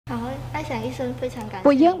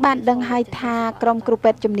ពួកយើងបានដឹងហើយថាក្រុមគ្រូ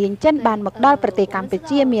ពេទ្យជំនាញចិនបានមកដល់ប្រទេសកម្ពុ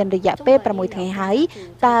ជាមានរយៈពេល6ថ្ងៃហើយ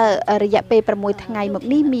តើរយៈពេល6ថ្ងៃមក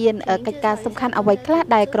នេះមានកិច្ចការសំខាន់អ្វីខ្លះ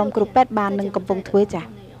ដែលក្រុមគ្រូពេទ្យបាននឹងកំពុងធ្វើចា៎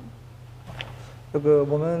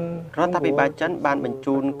រដ្ឋាភិបាលចិនបានបញ្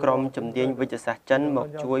ជូនក្រុមជំនាញវិទ្យាសាស្ត្រចិនមក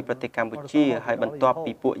ជួយប្រទេសកម្ពុជាហើយបន្ទាប់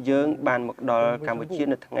ពីពួកយើងបានមកដល់កម្ពុជា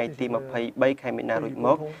នៅថ្ងៃទី23ខែមីនារួចម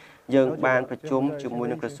កយើងបានប្រជុំជាមួយ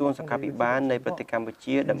នឹងក្រសួងសុខាភិបាលនៃប្រទេសកម្ពុ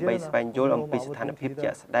ជាដើម្បីស្វែងយល់អំពីស្ថានភាពជា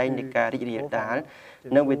ក់ស្ដែងនៃការរីករាលដាល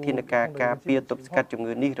និងវិធានការការពារទប់ស្កាត់ជំ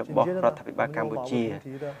ងឺនេះរបស់រដ្ឋាភិបាលកម្ពុជា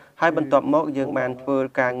ហើយបន្ទាប់មកយើងបានធ្វើ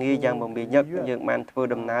ការងារយ៉ាងមមាញឹកយើងបានធ្វើ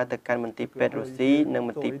ដំណើរទៅកាន់មន្ទីរពេទ្យរុស្ស៊ីនិងម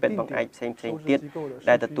ន្ទីរពេទ្យបង្អែកផ្សេងៗទៀត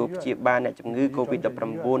ដែលទទួលព្យាបាលអ្នកជំងឺ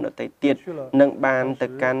COVID-19 ដទៃទៀតនិងបានទៅ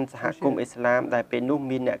កាន់សហគមន៍អ៊ីស្លាមដែលពេលនោះ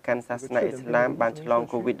មានអ្នកកាន់សាសនាអ៊ីស្លាមបានឆ្លង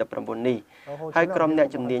COVID-19 នេះហើយក្រុមអ្នក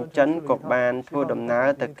ជំនាញចិនក៏បានធ្វើដំណើរ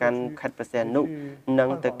ទៅកាន់ខេត្តព្រះសីហនុនិង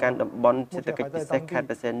ទៅកាន់តំបន់សេដ្ឋកិច្ចពិសេសខេត្ត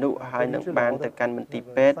ព្រះសីហនុហើយនឹងបានទៅកាន់មន្ទីរ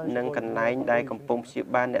ពេទ្យនិងកន្លែងដែលកំពុងព្យា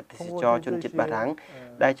បាលអ្នកទេសចរជនជាតិបារាំង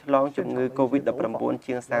ដែលឆ្លងជំងឺ COVID-19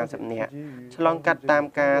 ជាង30នាក់ឆ្លងកាត់តាម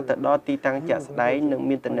ការទៅដល់ទីតាំងជាក់ស្ដែងនិង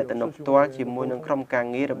មានទំនាក់ទំនងផ្ទាល់ជាមួយនឹងក្រុមការ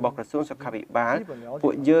ងាររបស់ក្រសួងសុខាភិបាលពួ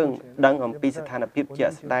កយើងដឹងអំពីស្ថានភាពជា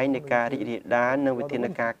ក់ស្ដែងនៃការរីករាលដាលនិងវិធាន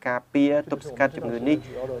ការការពារទប់ស្កាត់ជំងឺនេះ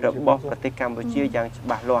របស់ប្រទេសកម្ពុជាយ៉ាងច្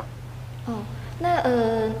បាស់លាស់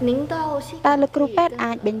តើលោកគ្រូពេទ្យ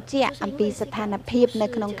អាចបញ្ជាក់អំពីស្ថានភាពនៅ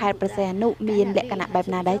ក្នុងខេត្តព្រះសីហនុមានលក្ខណៈបែប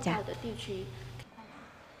ណាដែរចា៎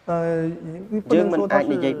យើងមិនអាច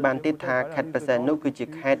និយាយបានទេថាខេត្តព្រះសីហនុគឺជា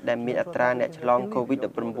ខេត្តដែលមានអត្រាអ្នកឆ្លង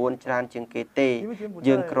COVID-19 ច្រើនជាងគេទេ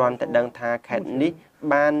យើងគ្រាន់តែដឹងថាខេត្តនេះ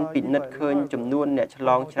បានពិនិត្យឃើញចំនួនអ្នកឆ្ល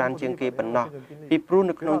ងច្រើនជាងគេប៉ុណ្ណោះពីព្រោះ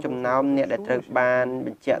នៅក្នុងចំណោមអ្នកដែលត្រូវបានប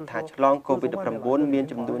ញ្ជាក់ថាឆ្លង COVID-19 មាន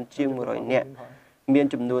ចំនួនជាង100នាក់ មាន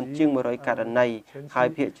ចំនួនជាង100ករណីហើយ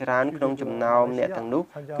ភាគច្រើនក្នុងចំណោមអ្នកទាំងនោះ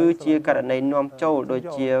គឺជាករណីនាំចូលដូច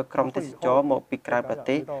ជាក្រុមទេសចរមកពីក្រៅប្រ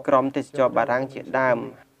ទេសក្រុមទេសចរបារាំងជាដើម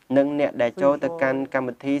និងអ្នកដែលចូលទៅកាន់កម្ម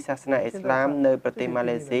វិធីសាសនាអ៊ីស្លាមនៅប្រទេសម៉ា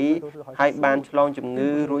ឡេស៊ីហើយបានឆ្លងជំងឺ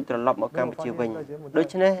រួចត្រឡប់មកកម្ពុជាវិញដូ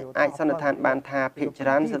ច្នេះអាចសន្និដ្ឋានបានថាភាគច្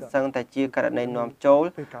រើនសិតសឹងតែជាករណីនាំចូល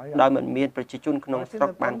ដោយមិនមានប្រជាជនក្នុងស្រុក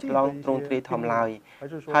បានឆ្លងទ្រង់ទ្រាយធំឡើយ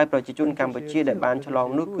ហើយប្រជាជនកម្ពុជាដែលបានឆ្លង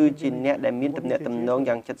នោះគឺជាអ្នកដែលមានទំនាក់ទំនង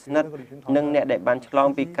យ៉ាងជិតស្និទ្ធនិងអ្នកដែលបានឆ្លង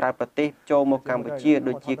ពីក្រៅប្រទេសចូលមកកម្ពុជា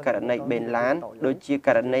ដូចជាករណីបេនឡានដូចជាក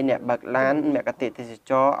រណីអ្នកបើកឡានមគ្គទេស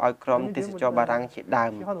ចរឲ្យក្រុមទេសចរបារាំងជាដើ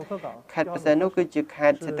ម ខេត្តព្រះសីហនុគឺជាខេ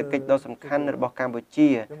ត្តសេដ្ឋកិច្ចដ៏សំខាន់របស់កម្ពុជា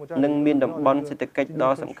និងមានតំបន់សេដ្ឋកិច្ច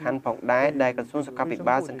ដ៏សំខាន់ផងដែរដែលក្រសួងសុខាភិ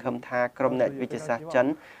បាលសង្ឃឹមថាក្រុមអ្នកវិទ្យាសាស្ត្រចិន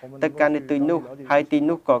ទៅកាន់ទីនោះហើយទី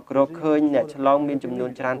នោះក៏រកឃើញអ្នកឆ្លងមានចំនួន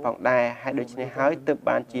ច្រើនផងដែរហើយដូច្នេះហើយទើប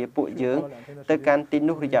បានជាពួកយើងទៅកាន់ទី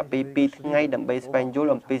នោះរយៈពេល2ថ្ងៃដើម្បីស្វែងយល់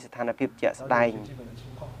អំពីស្ថានភាពជាក់ស្ដែង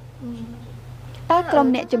តើក្រុម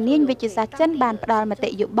អ្នកជំនាញវិទ្យាសាស្ត្រចិនបានផ្ដល់មតិ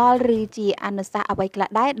យោបល់ឬជាអនុសាសន៍អ្វីខ្លះ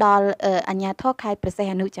ដែរដល់អាជ្ញាធរខេត្តព្រះសី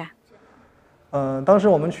ហនុចា៎ 当时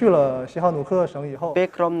我们去了西哈努克省以后 ពេល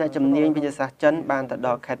ក្រុមអ្នកជំនាញវិទ្យាសាស្ត្រចិនបានទៅដ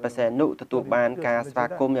ល់ខេត្តព្រះសីហនុទទួលបានការស្វា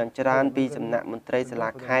គមន៍យ៉ាងច្រើនពីសំណាក់មន្ត្រីសាលា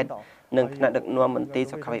ខេត្តនិងថ្នាក់ដឹកនាំមន្ទីរ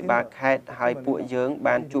សុខាភិបាលខេត្តហើយពួកយើង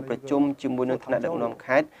បានជួបប្រជុំជាមួយនឹងថ្នាក់ដឹកនាំ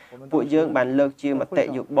ខេត្តពួកយើងបានលើកជាមតិ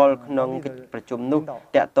យោបល់ក្នុងកិច្ចប្រជុំនោះ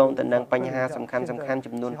តាក់ទងទៅនឹងបញ្ហាសំខាន់ៗ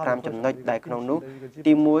ចំនួន5ចំណុចដែលក្នុងនោះ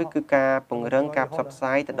ទី1គឺការពង្រឹងការផ្សព្វផ្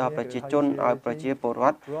សាយទៅដល់ប្រជាជនឲ្យប្រជាពលរ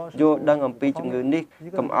ដ្ឋយល់ដឹងអំពីជំងឺនេះ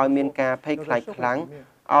កុំឲ្យមានការភ័យខ្លាចខ្លាំង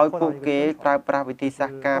ឲ្យពួកគេប្រើប្រាស់វិធីសា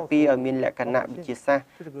ស្ត្រការពារឲ្យមានលក្ខណៈវិទ្យាសាស្ត្រ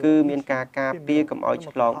គឺមានការការពារកុំឲ្យ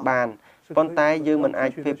ឆ្លងបានប៉ុន្តែយើងមិនអា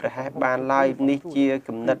ចធ្វើប្រហែសបានឡើយនេះជា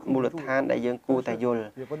គំនិតមូលដ្ឋានដែលយើងគួរតែយល់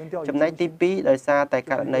ចំណែកទី2ដោយសារតែ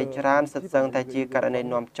ករណីច្រើនសិតសឹងតែជាករណី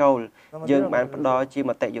នាំចូលយើងបានផ្ដល់ជា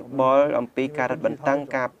មតិយោបល់អំពីការរឹតបន្តឹង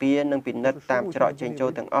ការពារនិងពិនិត្យតាមច្រកចេញចូ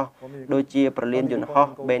លទាំងអស់ដូចជាប្រលានយន្តហោះ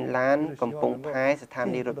បេនឡានកំពង់ផែស្ថា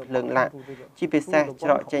នីយ៍រថភ្លើងឡាក់ជាពិសេសច្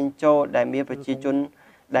រកចេញចូលដែលមានប្រជាជន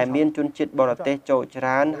ដែលមានជនជាតិបរទេសចូលច្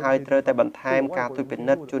រើនហើយត្រូវតែបន្ថែមការទុយពិ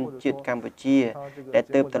និត្យជនជាតិកម្ពុជាដែល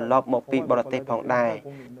ទើបត្រឡប់មកពីបរទេសផងដែរ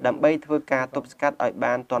ដើម្បីធ្វើការទប់ស្កាត់ឲ្យ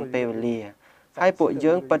បានទាន់ពេលវេលាហើយពួក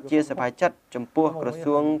យើងពិតជាសប្បាយចិត្តចំពោះក្រ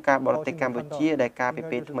សួងការបរទេសកម្ពុជាដែលការពី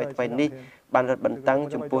ពេលថ្មីៗនេះបានរឹតបន្តឹង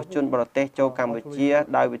ចំពោះជនបរទេសចូលកម្ពុជា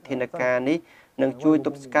ដោយវិធានការនេះ នឹងជួយទ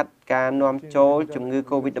ប់ស្កាត់ការនាំចូលជំងឺ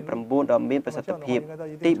COVID-19 ដ៏មានប្រសិទ្ធភាព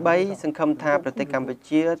ទី3សង្ឃឹមថាប្រទេសកម្ពុ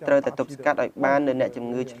ជាត្រូវតែទប់ស្កាត់ឲ្យបាននៅអ្នកជំ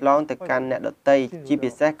ងឺឆ្លងទៅកាន់អ្នកដទៃជា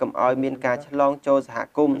ពិសេសកុំឲ្យមានការឆ្លងចូលសហ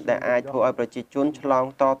គមន៍ដែលអាចធ្វើឲ្យប្រជាជនឆ្លង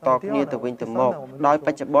តគ្នាទៅវិញទៅមកដោយប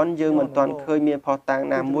ច្ចុប្បន្នយើងមិនទាន់ឃើញមានភស្តុតាង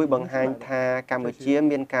ណាមួយបង្ហាញថាកម្ពុជា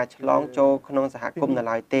មានការឆ្លងចូលក្នុងសហគមន៍នៅ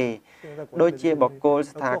ឡើយទេដូចជាបកគោល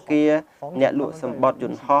ស្ថាគារអ្នកលក់សម្បត្តិយ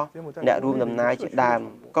ន្តហោះអ្នករួមដំណើរជាដើម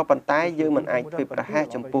ក៏ប៉ុន្តែយើងមិនអាចធ្វើប្រហែស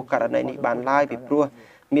ចំពោះករណីនេះបានឡើយពីព្រោះ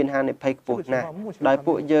មានហានិភ័យខ្ពស់ណាស់ដោយ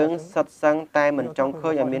ពួកយើងសុទ្ធសឹងតែមិនចង់ឃើ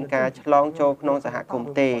ញឲ្យមានការឆ្លងចូលក្នុងសហគម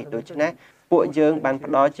ន៍ទេដូច្នេះពួកយើងបាន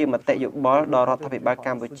ផ្ដល់ជាមតិយោបល់ដល់រដ្ឋាភិបាលក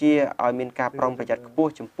ម្ពុជាឲ្យមានការប្រុងប្រយ័ត្នខ្ពស់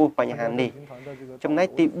ចំពោះបញ្ហានេះចំណែក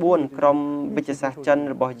ទី4ក្រុមវិទ្យាសាស្ត្រចិន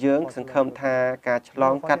របស់យើងសង្ឃឹមថាការឆ្ល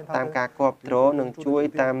ងកាត់តាមការគ្រប់គ្រងនឹងជួយ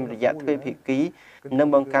តាមរយៈទ្វេភាគីនិង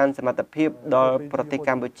បង្កើនសមត្ថភាពដល់ប្រទេសក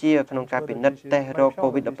ម្ពុជាក្នុងការពិនិត្យតេស្តរោគ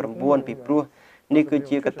COVID-19 ពីព្រោះនេះគឺ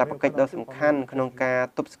ជាកាតព្វកិច្ចដ៏សំខាន់ក្នុងការ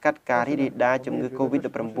ទប់ស្កាត់ការរីករាលដាលជំងឺ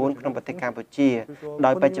COVID-19 ក្នុងប្រទេសកម្ពុជា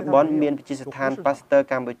ដោយបច្ចុប្បន្នមានវិទ្យាស្ថានប៉ាស្ទ័រ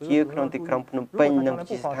កម្ពុជាក្នុងទីក្រុងភ្នំពេញនិងវិ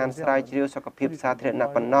ទ្យាស្ថានស្រាវជ្រាវសុខភាពសាធារណៈ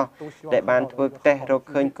ប៉ុណ្ណោះដែលបានធ្វើតេស្តរក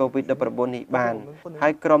ឃើញ COVID-19 នេះបានហើ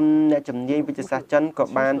យក្រុមអ្នកជំនាញវិទ្យាសាស្ត្រចិនក៏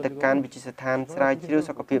បានទៅកាន់វិទ្យាស្ថានស្រាវជ្រាវ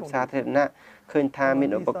សុខភាពសាធារណៈឃើញថាមាន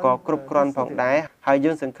ឧបករណ៍គ្រប់គ្រាន់ផងដែរហើយ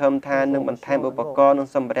យើងសង្ឃឹមថានឹងបន្ថែមឧបករណ៍និង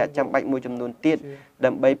សម្ភារៈចាំបាច់មួយចំនួនទៀត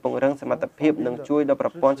ដើម្បីពង្រឹងសមត្ថភាពនិងជួយដល់ប្រ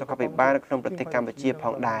ព័ន្ធសុខាភិបាលក្នុងប្រទេសកម្ពុជាផ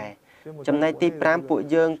ងដែរចំណែកទី5ពួក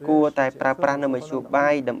យើងគួរតែប្រើប្រាស់នូវមធ្យោបា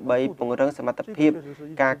យដើម្បីពង្រឹងសមត្ថភាព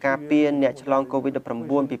ការការពារអ្នកឆ្លង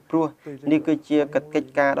COVID-19 ពីព្រោះនេះគឺជាកិច្ច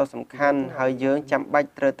ការដ៏សំខាន់ហើយយើងចាំបាច់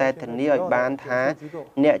ត្រូវតែធានាឲ្យបានថា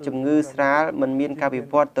អ្នកជំងឺស្រាលមិនមានការវិ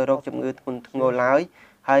វត្តទៅរកជំងឺធ្ងន់ធ្ងរឡើយ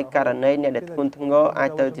ហើយករណីអ្នកដែលធ្ងន់ធ្ងរអាច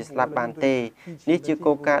ទៅជាស្លាប់បានទេនេះជា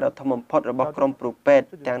គោលការណ៍ដ៏ធំបំផុតរបស់ក្រុមគ្រូពេទ្យ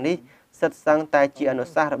ទាំងនេះសិតសឹងតែជាអនុ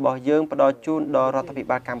សាសន៍របស់យើងផ្ដល់ជូនដល់រដ្ឋាភិ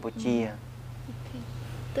បាលកម្ពុជា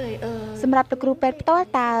សម្រាប់លោកគ្រូពេទ្យផ្ទាល់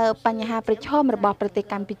តើបញ្ហាប្រឈមរបស់ប្រទេស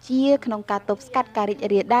កម្ពុជាក្នុងការទប់ស្កាត់ការរីក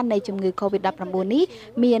រាលដាលនៃជំងឺ COVID-19 នេះ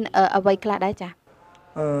មានអ្វីខ្លះដែរចា៎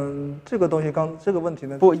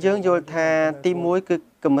ពួកយើងយល់ថាទី1គឺ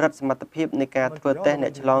កម្រិតសមត្ថភាពនៃការធ្វើតេស្តអ្ន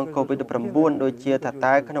កឆ្លង COVID-19 ដូចជាថា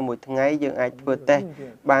តើក្នុងមួយថ្ងៃយើងអាចធ្វើតេស្ត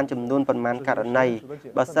បានចំនួនប៉ុន្មានករណី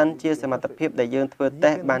បើសិនជាសមត្ថភាពដែលយើងធ្វើ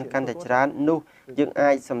តេស្តបានកាន់តែច្រើននោះយើង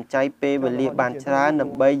អាចសំចៃពេលវេលាបានច្រើនដើ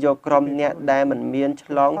ម្បីយកក្រុមអ្នកដែលមិនមាន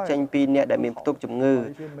ឆ្លងចេញពីអ្នកដែលមានផ្ទុកជំងឺ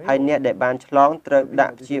ហើយអ្នកដែលបានឆ្លងត្រូវដា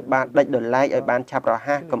ក់ព្យាបាលដាច់ដោយឡែកឲ្យបានឆាប់រ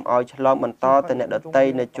ហ័សកុំឲ្យឆ្លងបន្តទៅអ្នកដទៃ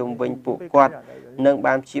នៅជុំវិញពួកគាត់និង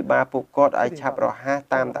បានព្យាបាលពួកគាត់ឲ្យឆាប់រហ័ស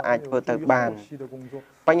តាមតែអាចធ្វើទៅបាន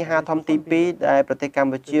បញ្ហាធំទី2ដែលប្រទេសក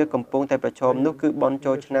ម្ពុជាកំពុងតែប្រឈមនោះគឺបុណ្យ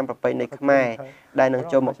ចូលឆ្នាំប្រពៃណីខ្មែរដែលនឹង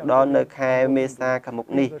ចូលមកដល់នៅខែមេសាខាងមុខ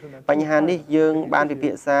នេះបញ្ហានេះយើងបានពិភា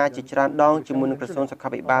ក្សាជាច្រើនដងជាមួយនឹងក្រសួងសុខា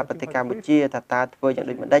ភិបាលប្រទេសកម្ពុជាថាតើធ្វើយ៉ាង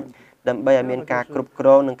ដូចម្តេចដើម្បីឲ្យមានការគ្រប់គ្រ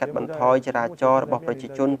ងនិងកាត់បន្ថយចរាចរណ៍របស់ប្រជា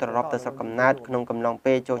ជនត្រឡប់ទៅស្រុកកំណើតក្នុងកំឡុង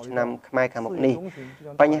ពេលចូលឆ្នាំខ្មែរខាងមុខនេះ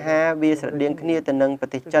បញ្ហាវាស្រដៀងគ្នាទៅនឹងប្រ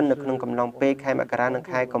ទេសចិននៅក្នុងកំឡុងពេលខែមករានិង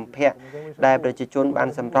ខែកុម្ភៈដែលប្រជាជនបាន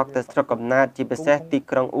សម្រុកទៅស្រុកកំណើតជាពិសេសទី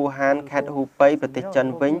ក្រុងអ៊ូហានខេត្តហ៊ូប៉ៃប្រទេសចិន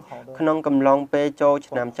វិញក្នុងកំឡុងពេលចូល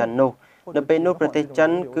ឆ្នាំចិននោះនៅពេលនោះប្រទេសចិ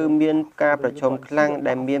នគឺមានការប្រឈមខ្លាំង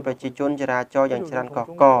ដែលមានប្រជាជនចរាចរណ៍យ៉ាងច្រើនកក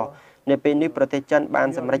កនៅពេលនេះប្រទេសចិនបាន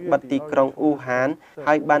សម្រេចបិទទីក្រុងអ៊ូហាន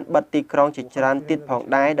ហើយបានបិទទីក្រុងជាច្រើនទៀតផង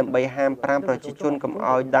ដែរដើម្បីហាម5ប្រជាជនកុំ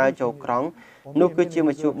ឲ្យដើរចូលក្រុងនោះគឺជាម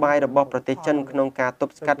ធ្យោបាយរបស់ប្រទេសចិនក្នុងការទ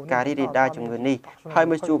ប់ស្កាត់ការរីករាលដាលជំងឺនេះហើយ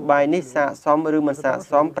មធ្យោបាយនេះស័ក្តិសមឬមិនស័ក្តិ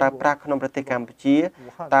សមប្រើប្រាស់ក្នុងប្រទេសកម្ពុជា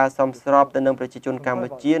តើសមស្របទៅនឹងប្រជាជនកម្ពុ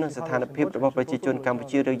ជានិងស្ថានភាពរបស់ប្រជាជនកម្ពុ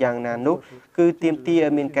ជាឬយ៉ាងណានោះគឺទាមទារ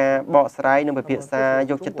ឲ្យមានការបកស្រាយនិងពិភាក្សា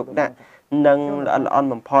យកចិត្តទុកដាក់និងល្អិតល្អន់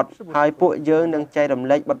បំផុតហើយពួកយើងនឹងចែករំ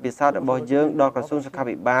លែកបទពិសោធន៍របស់យើងដល់ក្រសួងសុខា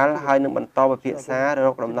ភិបាលហើយនឹងបន្តពិភាក្សារ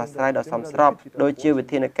កដំណោះស្រាយដ៏សមស្របដោយជាវិ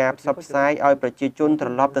ធានការផ្សព្វផ្សាយឲ្យប្រជាជនត្រ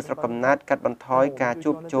ឡប់ទៅស្រុកកំណើតកាត់បន្ថយការ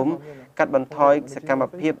ជួបជុំកាត់បន្ថយសកម្ម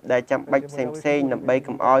ភាពដែលចាំបាច់ផ្សេងៗដើម្បី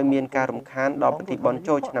កុំឲ្យមានការរំខានដល់ពិធីបុណ្យ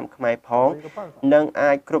ចូលឆ្នាំខ្មែរផងនិង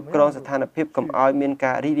អាចគ្រប់គ្រងស្ថានភាពកុំឲ្យមាន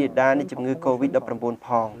ការរីករាលដាលនៃជំងឺ COVID-19 ផ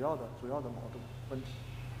ង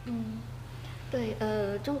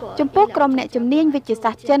ចំពោះក្រុមអ្នកជំនាញវិទ្យាសា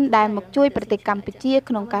ស្ត្រចិនដែលមកជួយប្រទេសកម្ពុជា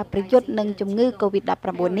ក្នុងការប្រយុទ្ធនឹងជំងឺ COVID-19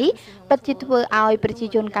 នេះពិតជាធ្វើឲ្យប្រជា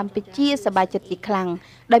ជនកម្ពុជាសប្បាយចិត្តជាខ្លាំង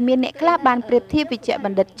ដោយមានអ្នកខ្លះបានប្រៀបធៀបវេជ្ជប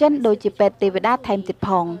ណ្ឌិតចិនដូចជាពេទ្យទេវតាថែមទៀតផ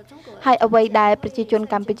ងហើយអ្វីដែលប្រជាជន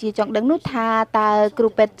កម្ពុជាចង់ដឹងនោះថាតើគ្រូ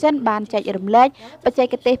ពេទ្យចិនបានចែករំលែកបច្ចេ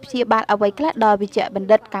កទេសព្យាបាលអ្វីខ្លះដល់វេជ្ជបណ្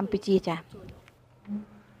ឌិតកម្ពុជាចា៎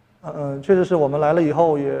确实是我们来了以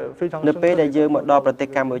后也非常នៅពេលដែលយើងមកដល់ប្រទេស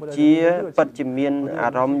កម្ពុជាពិតជាមានអា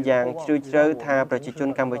រម្មណ៍យ៉ាងជ្រាលជ្រៅថាប្រជាជន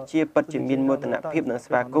កម្ពុជាពិតជាមានមោទនភាពនិង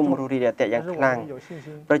ស្វាគមន៍រួសរាយរាក់ទាក់យ៉ាងខ្លាំង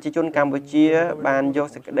ប្រជាជនកម្ពុជាបានយក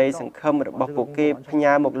សេចក្តីសង្ឃឹមរបស់ពួកគេផ្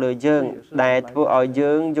ញើមកលើយើងដែលធ្វើឲ្យ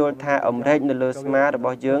យើងយល់ថាអំរែកនៅលើស្មារប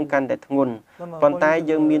ស់យើងកាន់តែធ្ងន់ប៉ុន្តែ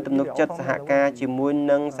យើងមានទំនុកចិត្តសហការជាមួយ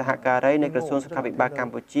នឹងសហការីនៃក្រសួងសុខាភិបាលក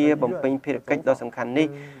ម្ពុជាបំពេញភារកិច្ចដ៏សំខាន់នេះ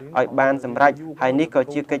ឲ្យបានសម្រេចហើយនេះក៏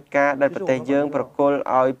ជាកិច្ចការដែលប្រទេសយើងប្រគល់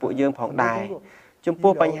ឲ្យពួកយើងផងដែរ ចំ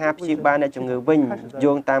ពោះបញ្ហាព្យាបាលអ្នកជំងឺវិញ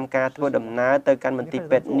យោងតាមការធ្វើដំណើរទៅកាន់មន្ទីរ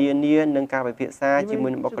ពេទ្យនានានិងការពិភាក្សាជាមួ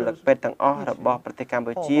យនឹងបុគ្គលិកពេទ្យទាំងអស់របស់ប្រទេសកម្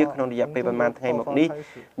ពុជាក្នុងរយៈពេលប្រមាណថ្ងៃមកនេះ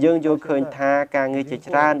យើងយល់ឃើញថាការងារជា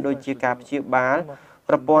ច្រើនដូចជាការព្យាបាល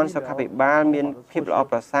ប្រព័ន្ធសុខាភិបាលមានភាពល្អ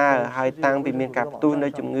ប្រសើរហើយតាំងពីមានការផ្ទុះនៅ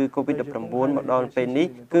ជំងឺ COVID-19 មកដល់ពេលនេះ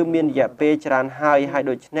គឺមានរយៈពេលច្រើនហើយ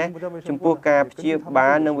ដូច្នេះចំពោះការព្យាបា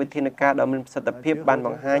លនិងវិធានការដ៏មានប្រសិទ្ធភាពបានប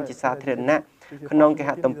ង្ហាញជាសាធារណៈក្នុងគេ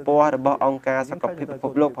ហទំព័ររបស់អង្គការសុខភាពពិភ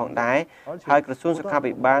ពលោកផងដែរហើយក្រសួងសុខា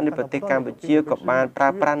ភិបាលនៃប្រទេសកម្ពុជាក៏បានប្រើ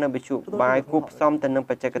ប្រាស់នូវវិទ្យុបាយគួបផ្សំទៅនឹង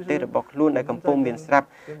បច្ចេកទេសរបស់ខ្លួនដែលកំពុងមានស្រាប់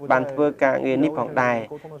បានធ្វើការងារនេះផងដែរ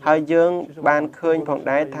ហើយយើងបានឃើញផង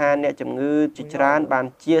ដែរថាអ្នកជំងឺជាច្រើនបាន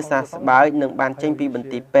ជាសះស្បើយនិងបានចេញពីមន្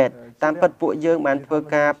ទីរពេទ្យតាមពិតពួកយើងបានធ្វើ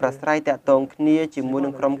ការប្រស្រ័យតាក់ទងគ្នាជាមួយនឹ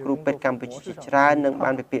ងក្រុមគ្រូពេទ្យកម្ពុជាជាច្រើននិងបា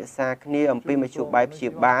នពិភាក្សាគ្នាអំពីមធ្យោបាយព្យា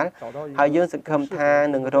បាលហើយយើងសង្ឃឹមថា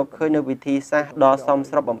នឹងរកឃើញនូវវិធីសាស្ត្រដ៏សម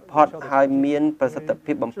ស្របបំផុតហើយមានប្រសិទ្ធ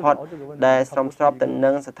ភាពបំផុតដែលសមស្របទៅនឹ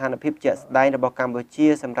ងស្ថានភាពជាក់ស្ដែងរបស់កម្ពុជា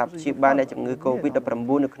សម្រាប់ព្យាបាលអ្នកជំងឺ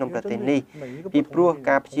COVID-19 នៅក្នុងប្រទេសនេះពីព្រោះ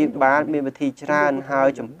ការព្យាបាលមានវិធីច្រើនហើយ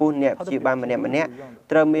ចំពោះអ្នកព្យាបាលម្នាក់ៗ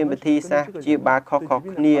ត្រូវមានវិធីសាស្ត្រព្យាបាលខុសៗ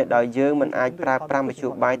គ្នាដោយយើងមិនអាចប្រើប្រាស់មធ្យោ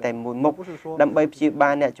បាយតែមួយមុខដើម្បីព្យាបា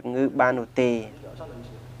លអ្នកជំងឺបាននោះទេ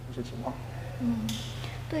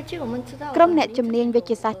ក្រុមអ្នកជំនាញវិទ្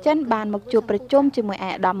យាសាស្ត្រចិនបានមកជួបប្រជុំជាមួយឯ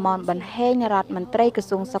កឧត្តមមនបន្ហេងរដ្ឋមន្ត្រីក្រ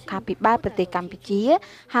សួងសុខាភិបាលប្រទេសកម្ពុជា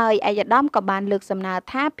ហើយឯកឧត្តមក៏បានលើកសំណើ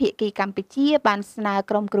ថាភាគីកម្ពុជាបានស្នើ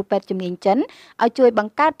ក្រុមគ្រូពេទ្យជំនាញចិនឲ្យជួយប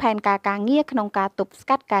ង្កើតផែនការការងារក្នុងការទប់ស្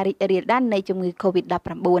កាត់ការរីករាលដាលនៃជំងឺ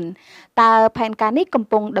COVID-19 តើផែនការនេះកំ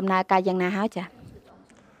ពុងដំណើរការយ៉ាងណាហើយចា៎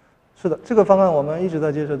是的，这个方案我们一直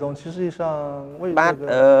在建设中。其实上，បាទ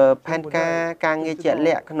ផែនការការងារជាក់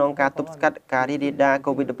លាក់ក្នុងការទប់ស្កាត់ការរីករាលដាល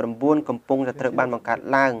COVID-19 កំពុងតែត្រូវបានបង្កើត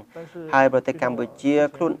ឡើងហើយប្រទេសកម្ពុជា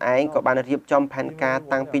ខ្លួនឯងក៏បានរៀបចំផែនការ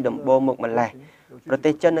តាំងពីដំបូងមកម្ល៉េះប្រ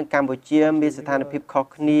ទេសចិននិងកម្ពុជាមានស្ថានភាពខុស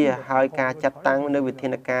គ្នាហើយការចាត់តាំងនៅវិធា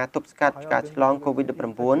នការទប់ស្កាត់ការឆ្លង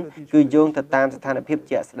COVID-19 គឺយោងទៅតាមស្ថានភាព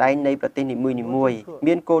ជាក់ស្ដែងនៃប្រទេសនីមួយៗ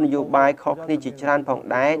មានគោលនយោបាយខុសគ្នាជាច្រើនផង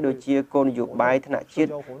ដែរដូចជាគោលនយោបាយថ្នាក់ជាតិ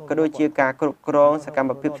ក៏ដូចជាការគ្រប់គ្រងសកម្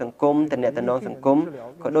មភាពសង្គមទំនាក់ទំនងសង្គម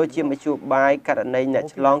ក៏ដូចជាមធ្យោបាយករណីអ្នក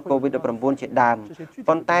ឆ្លង COVID-19 ជាដើម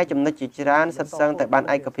ប៉ុន្តែចំណុចជាច្រើនសិតសឹងតែបាន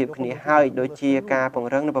ឯកភាពគ្នាហើយដូចជាការព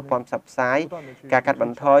ង្រឹងនៅប្រព័ន្ធផ្សព្វផ្សាយការកាត់ប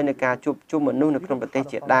ន្ថយនៃការជួបជុំមនុស្សនៅក្នុងប្រទេស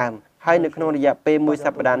ជាដើមហើយនៅក្នុងរយៈពេលមួយស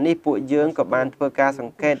ប្តាហ៍នេះពួកយើងក៏បានធ្វើការស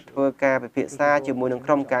ង្កេតធ្វើការពិភាក្សាជាមួយនឹង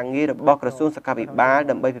ក្រុមការងាររបស់ក្រសួងសុខាភិបាល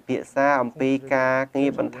ដើម្បីពិភាក្សាអំពីការងា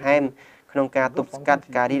របន្ថែមក្នុងការទប់ស្កាត់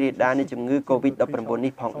ការរីករាលដាលនៃជំងឺ COVID-19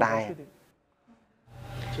 នេះផងដែរ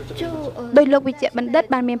ដោយលោកវិជ្ជបណ្ឌិត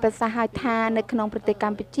បានមានប្រសាសន៍ឲ្យថានៅក្នុងប្រទេសក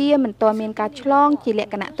ម្ពុជាមិនទាន់មានការឆ្លងជាល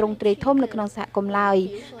ក្ខណៈទ្រង់ទ្រាយធំនៅក្នុងសហគមន៍ឡើយ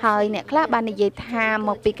ហើយអ្នកខ្លះបាននិយាយថាម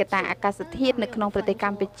កពីកត្តាអាកាសធាតុនៅក្នុងប្រទេសក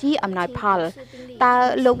ម្ពុជាអំណោយផលតើ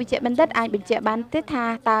លោកវិជ្ជបណ្ឌិតអាចបញ្ជាក់បានទេថា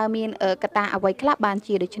តើមានកត្តាអ្វីខ្លះបាន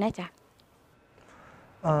ជាដូច្នេះចា៎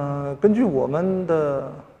根据我们的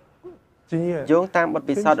យោងតាមបទ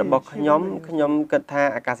ពិសោធន៍របស់ខ្ញុំគិតថា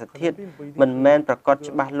អាកាសធាតុមិនមែនប្រកប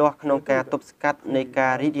ច្បាស់លាស់ក្នុងការទប់ស្កាត់នៃកា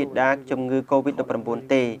ររីករាលដាលជំងឺ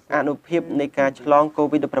COVID-19 ទេអនុភាពនៃការឆ្លង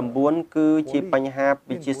COVID-19 គឺជាបញ្ហា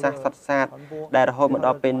វិទ្យាសាស្ត្រសុទ្ធសាធដែលរហូតមកដ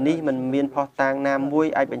ល់ពេលនេះមិនមានភស្តុតាងណាមួយ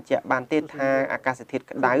អាចបញ្ជាក់បានទេថាអាកាសធាតុ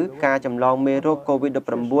ក្តៅការចម្លងមេរោគ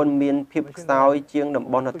COVID-19 មានភាពខ្សោយជាងតំ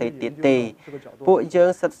បន់ដទៃទៀតទេពួកយើង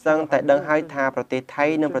សិតសឹងតែដឹងហើយថាប្រទេសថៃ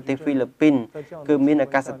និងប្រទេសហ្វីលីពីនគឺមានអា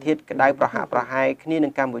កាសធាតុក្តៅប្រហាក់ប្រហែលគ្នានឹ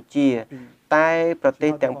ងកម្ពុជាតែប្រទេ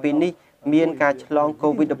សទាំងពីរនេះមានការឆ្លង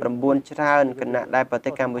COVID-19 ច្រើនគណៈដែលប្រទេ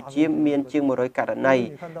សកម្ពុជាមានជាង100ករណី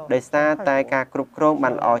ដោយសារតែការគ្រប់គ្រងបា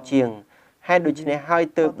នល្អជាងហេតុដូច្នេះហើយ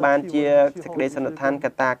ទើបបានជាសេចក្តីសន្និដ្ឋានក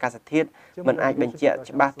ត្តាអាកាសធាតុមិនអាចបញ្ជាក់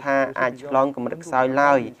ច្បាស់ថាអាចឆ្លងកម្រិតខ្សោយ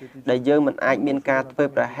ឡើយដែលយើងមិនអាចមានការធ្វើ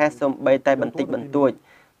ប្រហែសសូម្បីតែបន្តិចបន្តួច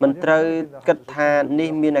មិនត្រូវគិតថានេះ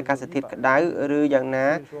មានអាកាសធាតុក្តៅឬយ៉ាងណា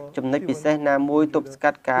ចំណុចពិសេសណាមួយទប់ស្កា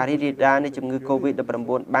ត់ការរីករាលដាលនៃជំងឺ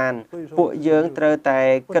COVID-19 បានពួកយើងត្រូវតែ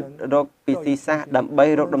គិតរកវិធីសាស្ត្រដើម្បី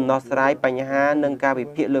រកដំណោះស្រាយបញ្ហានិងការវិ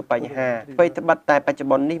ភាគលើបញ្ហាអ្វីត្បិតតែបច្ចុប្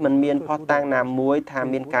បន្ននេះมันមានភស្តុតាងណាមួយថា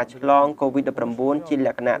មានការឆ្លង COVID-19 ជាល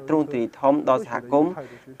ក្ខណៈទ្រង់ទ្រាយធំដល់សហគមន៍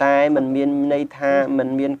តែมันមានន័យថាมัน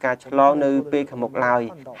មានការឆ្លងនៅពេលខាងមុខឡើយ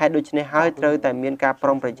ហេតុដូច្នេះហើយត្រូវតែមានការប្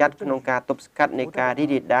រុងប្រយ័ត្នក្នុងការទប់ស្កាត់នៃការរីក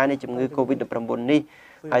រាលដាលនៃជំងឺ COVID-19 នេះ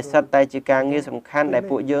ហើយសិតតែជាការងារសំខាន់ដែល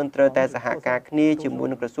ពួកយើងត្រូវតែសហការគ្នាជាមួយ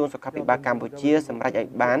នឹងក្រសួងសុខាភិបាលកម្ពុជាសម្រាប់ឲ្យ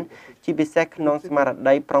បានជាពិសេសក្នុងស្មារ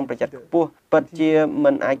តីប្រុងប្រយ័ត្នខ្ពស់ពិតជា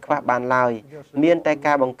មិនអាចខ្វះបានឡើយមានតែ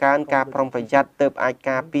ការបង្កើនការប្រុងប្រយ័ត្នទើបអាច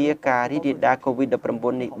ការពារការរីករាលដាល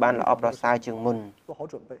COVID-19 នេះបានល្អប្រសើរជាងមុន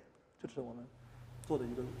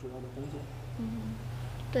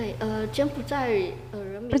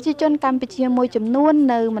ប្រជាជនកម្ពុជាមួយចំនួន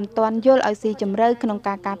នៅមិនទាន់យល់ឲ្យស៊ីជម្រៅក្នុង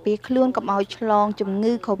ការការពារខ្លួនកុំឲ្យឆ្លងជំ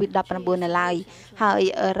ងឺ COVID-19 នៅឡើយហើយ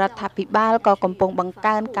រដ្ឋាភិបាលក៏កំពុងបង្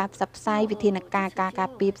កើនការផ្សព្វផ្សាយវិធានការការ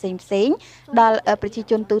ពារផ្សេងៗដល់ប្រជា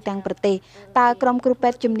ជនទូទាំងប្រទេសតើក្រុមគ្រូពេ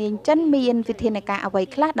ទ្យជំនាញចិនមានវិធានការអ្វី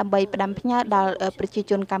ខ្លះដើម្បីផ្ដាំផ្ញើដល់ប្រជា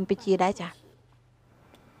ជនកម្ពុជាដែរចា៎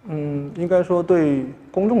应该说对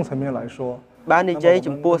公众层面来说បាននិយាយ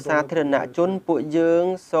ចំពោះសាធារណជនពួកយើង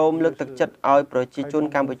សូមលើកទឹកចិត្តឲ្យប្រជាជន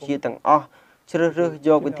កម្ពុជាទាំងអស់ជ្រើសរើសយ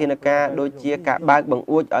កវិធានការដូចជាការបើកបង្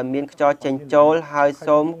អួចឲ្យមានខ្យល់ចេញចូលហើយ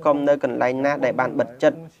សូមកុំនៅកន្លែងណាដែលបានបិទជិ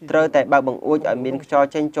តត្រូវតែបើកបង្អួចឲ្យមានខ្យល់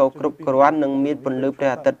ចេញចូលគ្រប់គ្រាន់និងមានពន្លឺព្រះ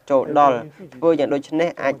អាទិត្យចូលដល់ធ្វើយ៉ាងដូចនេះ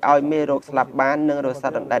អាចឲ្យមេរោគស្លាប់បាននិងរសា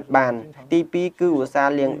ត់អណ្ដែតបានទី2គឺឧស្សា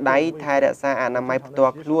ហ៍លាងដៃថែរក្សាអនាម័យផ្ទា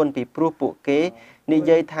ល់ខ្លួនពីព្រោះពួកគេនិ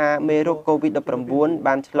យាយថាមេរោគ COVID-19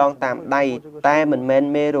 បានឆ្លងតាមដៃតែមិនមែន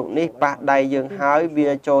មេរោគនេះប៉ះដៃយើងហើយវា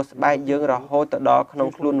ចូលស្បែកយើងរហូតទៅដល់ក្នុង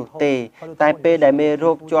ខ្លួននោះទេតែពេលដែលមេ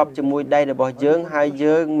រោគជាប់ជាមួយដៃរបស់យើងហើយ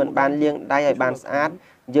យើងមិនបានលាងដៃឲ្យបានស្អាត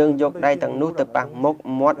យើងយកដៃទាំងនោះទៅប៉ះមុខ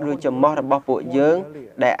មាត់ឬច្រមុះរបស់ពួកយើង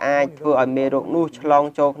ដែលអាចធ្វើឲ្យមេរោគនោះឆ្លង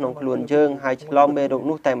ចូលក្នុងខ្លួនយើងហើយឆ្លងមេរោគ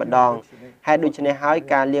នោះតែម្ដងហេតុដូច្នេះហើយ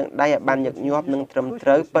ការលាងដៃឲ្យបានញឹកញាប់និងត្រឹមត្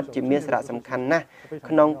រូវពិតជាមានសារៈសំខាន់ណាស់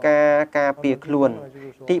ក្នុងការការពារខ្លួន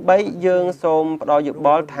ទី3យើងសូមផ្ដល់យោប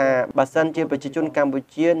ល់ថាបើសិនជាប្រជាជនកម្ពុ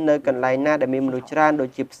ជានៅកន្លែងណាដែលមានមនុស្សច្រើនដូច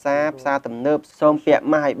ជាផ្សារទំនើបសូមពាក់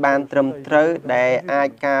ម៉ាស់ឲ្យបានត្រឹមត្រូវដែលអាច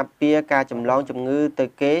ការពារការចម្លងជំងឺទៅ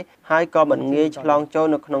គេហើយក៏មិនងាយឆ្លងចូល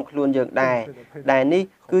នៅក្នុងខ្លួនយើងដែរនេះ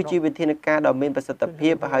គឺជាវិធានការដ៏មានប្រសិទ្ធភា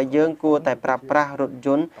ពហើយយើងគួរតែប្រើប្រាស់រថយ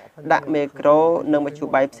ន្តដាក់មេក្រូនិងមធ្យោ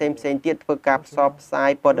បាយផ្សេងទៀតធ្វើការផ្សព្វផ្សាយ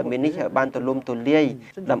ព័ត៌មាននេះឲ្យបានទូលំទូលាយ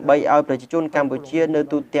ដើម្បីឲ្យប្រជាជនកម្ពុជានៅ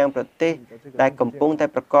ទូទាំងប្រទេសដែលកំពុងតែ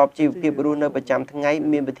ប្រកបជីវភាពរស់នៅប្រចាំថ្ងៃ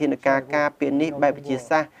មានវិធានការការពារនេះបែបវិទ្យា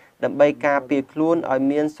សាស្ត្រដើម្បីការពារខ្លួនឲ្យ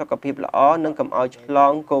មានសុខភាពល្អនិងកុំឲ្យឆ្ល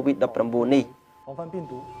ង COVID-19 នេះ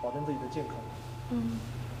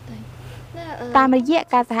តាមរយៈ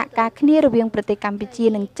ការសហការគ្នារវាងប្រទេសកម្ពុជា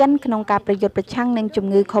និងចិនក្នុងការប្រយុទ្ធប្រឆាំងនឹងជំ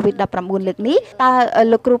ងឺ COVID-19 លើកនេះតើ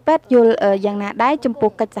លោកគ្រូពេទ្យយល់យ៉ាងណាដែរចំពោះ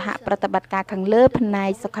កិច្ចសហប្រតិបត្តិការខាងលើផ្នែក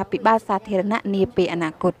សុខាភិបាលសាធារណៈនាពេលអ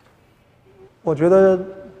នាគត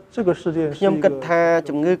ខ្ញុំគិតថា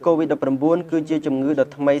ជំងឺ COVID-19 គឺជាជំងឺដ៏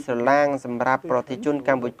ថ្មីស្រឡាងសម្រាប់ប្រជាជនក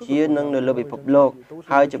ម្ពុជានិងនៅលើពិភពលោក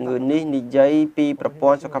ហើយជំងឺនេះនិយាយពីប្រព័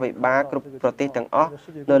ន្ធសុខាភិបាលគ្រប់ប្រទេសទាំងអស់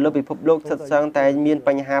នៅលើពិភពលោកសុទ្ធសឹងតែមានប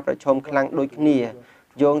ញ្ហាប្រឈមខ្លាំងដូចគ្នា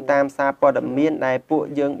យោងតាមសារព័ត៌មានដែលពួក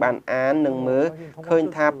យើងបានអាននិងមើលឃើញ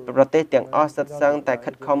ថាប្រទេសទាំងអស់សុទ្ធសឹងតែ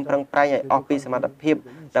ខិតខំប្រឹងប្រែងឲ្យអស់ពីសមត្ថភាព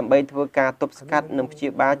ដើម្បីធ្វើការទប់ស្កាត់និងព្យា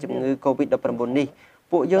បាលជំងឺ COVID-19 នេះ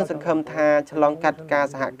ពួកយើងសង្ឃឹមថាឆ្លងកាត់ការ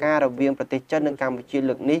សហការរវាងប្រទេសចិននិងកម្ពុជា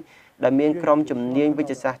លើកនេះដែលមានក្រុមជំនាញវិទ្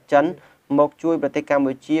យាសាស្ត្រចិនមកជួយប្រទេសកម្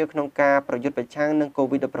ពុជាក្នុងការប្រយុទ្ធប្រឆាំងនឹង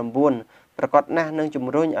COVID-19 ប្រកបណាស់នឹងជំ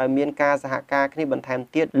រុញឲ្យមានការសហការគ្នាបន្ថែម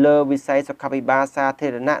ទៀតលើវិស័យសុខាភិបាលសាធា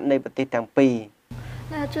រណៈនៃប្រទេសទាំងពីរ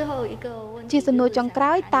ជាសំណួរចុងក្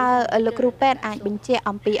រោយតើលោកគ្រូពេទ្យអាចបញ្ជាក់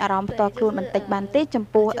អំពីអារម្មណ៍ផ្ទាល់ខ្លួនបន្តិចបានទេចំ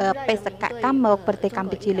ពោះបេសកកម្មមកប្រទេសកម្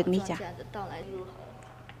ពុជាលើកនេះចា៎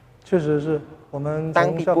តាំង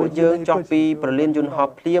ពីពួកយើងចុះពីប្រលានយន្តហោះ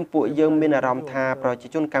ភ្លាមពួកយើងមានអារម្មណ៍ថាប្រជា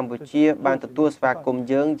ជនកម្ពុជាបានទទួលស្វាគមន៍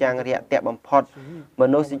យើងយ៉ាងរាក់ទាក់បំផុតម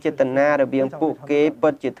នោសញ្ចេតនារវាងពួកគេពិ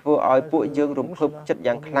តជាធ្វើឲ្យពួកយើងរំភើបចិត្ត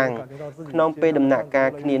យ៉ាងខ្លាំងក្នុងពេលដំណាក់កាល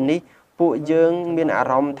គ្នានេះពួកយើងមានអា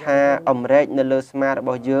រម្មណ៍ថាអំរែកនៅលើស្មារប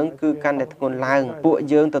ស់យើងគឺកាន់តែធ្ងន់ឡើងពួក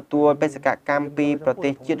យើងទទួលបេសកកម្មពីប្រទេ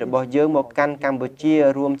សជាតិរបស់យើងមកកាន់កម្ពុជា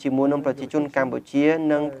រួមជាមួយនឹងប្រជាជនកម្ពុជា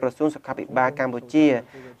និងក្រសួងសុខាភិបាលកម្ពុជា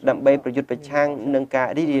ដើម្បីប្រយុទ្ធប្រឆាំងនឹងការ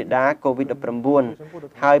រីករាលដាល COVID-19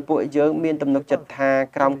 ហើយពួកយើងមានទំនុកចិត្តថា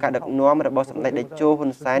ក្រោមការដឹកនាំរបស់សម្ដេចតេជោហ៊ុ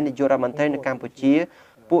នសែននាយករដ្ឋមន្ត្រីនៅកម្ពុជា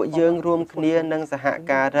ពួកយើងរួមគ្នានឹងសហ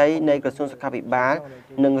ការីនៃក្រសួងសុខាភិបាល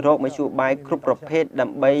និងរកមធ្យោបាយគ្រប់ប្រភេទដើ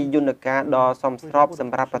ម្បីយន្តការដ៏សមស្របស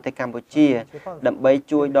ម្រាប់ប្រទេសកម្ពុជាដើម្បី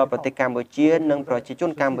ជួយដល់ប្រទេសកម្ពុជានិងប្រជាជ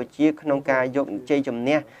នកម្ពុជាក្នុងការយកជ័យជំ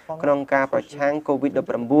នះក្នុងការប្រឆាំង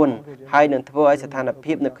COVID-19 ហើយនឹងធ្វើឲ្យស្ថាន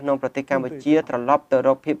ភាពនៅក្នុងប្រទេសកម្ពុជាត្រឡប់ទៅរ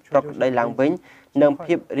កភាពប្រក្រតីឡើងវិញនិង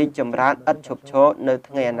ភាពរីកចម្រើនឥតឈប់ឈរនៅ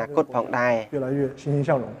ថ្ងៃអនាគតផងដែរ